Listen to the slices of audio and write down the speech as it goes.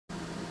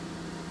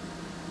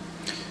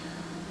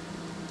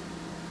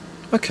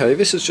Okay,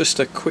 this is just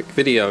a quick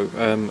video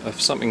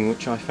of something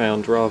which I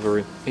found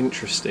rather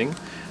interesting.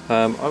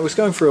 I was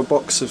going through a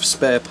box of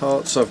spare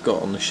parts I've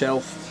got on the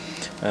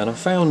shelf, and I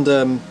found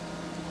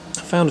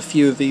a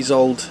few of these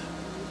old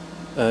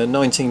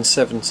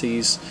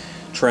 1970s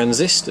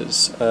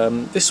transistors.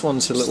 This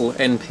one's a little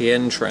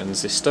NPN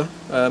transistor,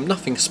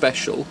 nothing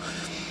special,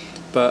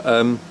 but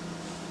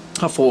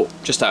I thought,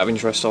 just out of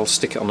interest, I'll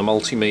stick it on the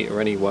multimeter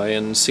anyway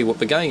and see what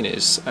the gain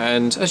is.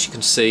 And as you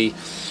can see,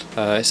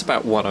 it's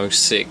about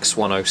 106,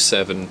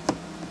 107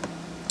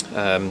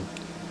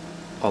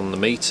 on the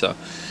meter.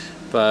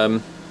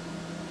 But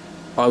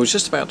I was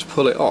just about to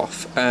pull it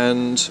off,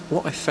 and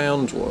what I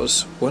found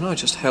was, when I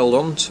just held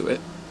on to it,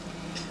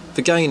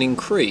 the gain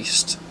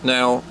increased.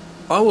 Now,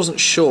 I wasn't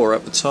sure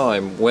at the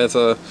time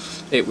whether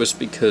it was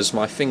because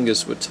my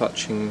fingers were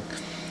touching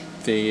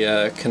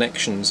the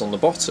connections on the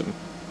bottom.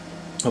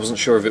 I wasn't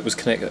sure if it was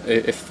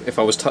if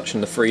I was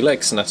touching the three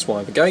legs, and that's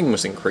why the gain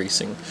was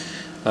increasing.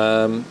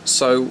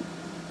 So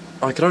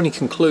I could only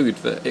conclude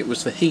that it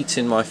was the heat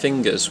in my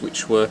fingers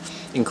which were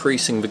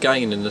increasing the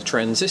gain in the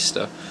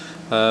transistor.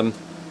 So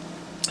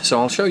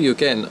I'll show you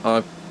again.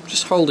 I'm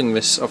just holding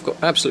this. I've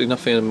got absolutely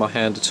nothing in my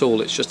hand at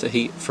all. It's just a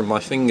heat from my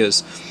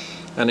fingers,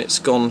 and it's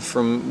gone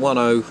from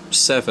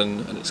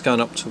 107 and it's gone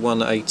up to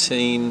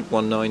 118,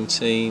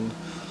 119,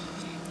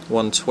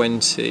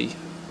 120.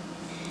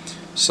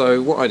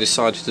 So what I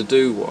decided to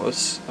do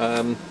was,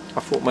 I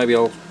thought maybe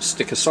I'll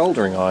stick a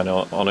soldering iron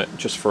on it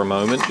just for a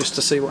moment, just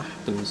to see what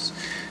happens.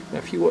 Now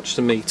if you watch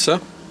the meter,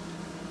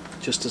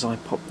 just as I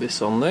pop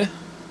this on there,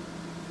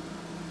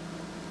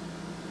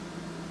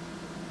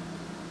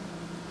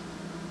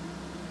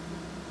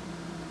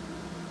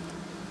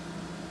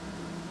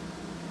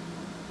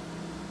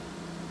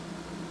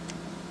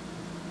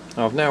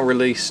 I've now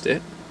released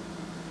it.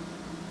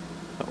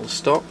 That will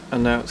stop,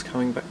 and now it's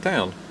coming back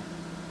down.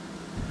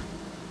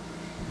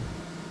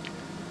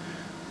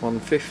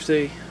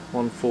 150,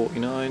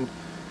 149.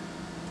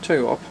 Tell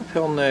you what, I'll pop it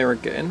on there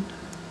again.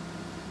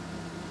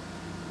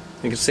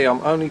 You can see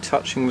I'm only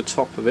touching the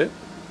top of it.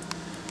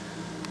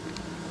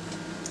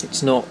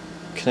 It's not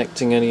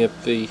connecting any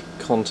of the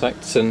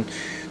contacts, and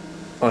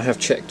I have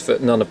checked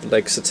that none of the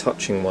legs are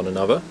touching one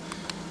another.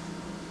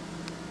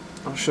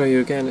 I'll show you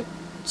again.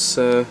 It's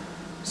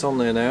on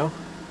there now.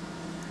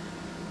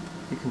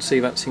 You can see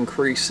that's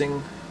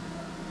increasing.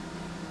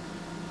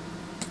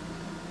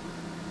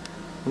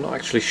 I'm not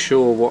actually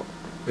sure what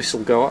this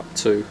will go up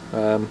to.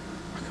 I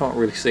can't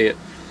really see it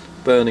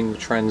burning the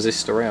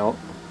transistor out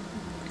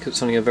because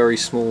it's only a very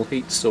small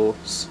heat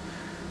source.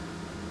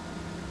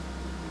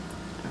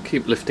 I'll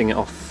keep lifting it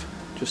off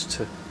just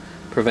to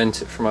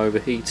prevent it from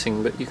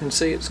overheating, but you can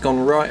see it's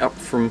gone right up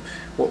from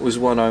what was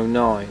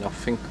 109, I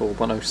think, or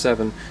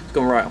 107. It's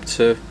gone right up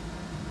to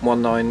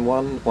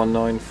 191,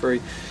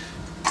 193.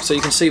 So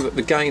you can see that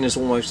the gain has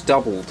almost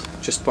doubled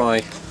just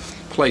by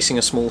placing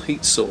a small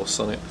heat source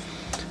on it.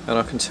 And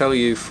I can tell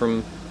you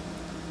from,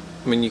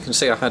 I mean, you can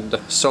see I had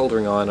the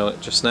soldering iron on it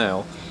just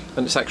now,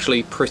 and it's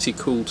actually pretty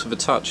cool to the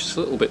touch. It's a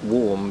little bit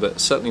warm, but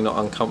certainly not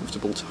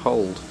uncomfortable to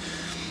hold.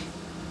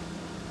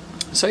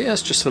 So yeah,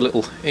 it's just a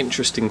little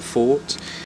interesting thought.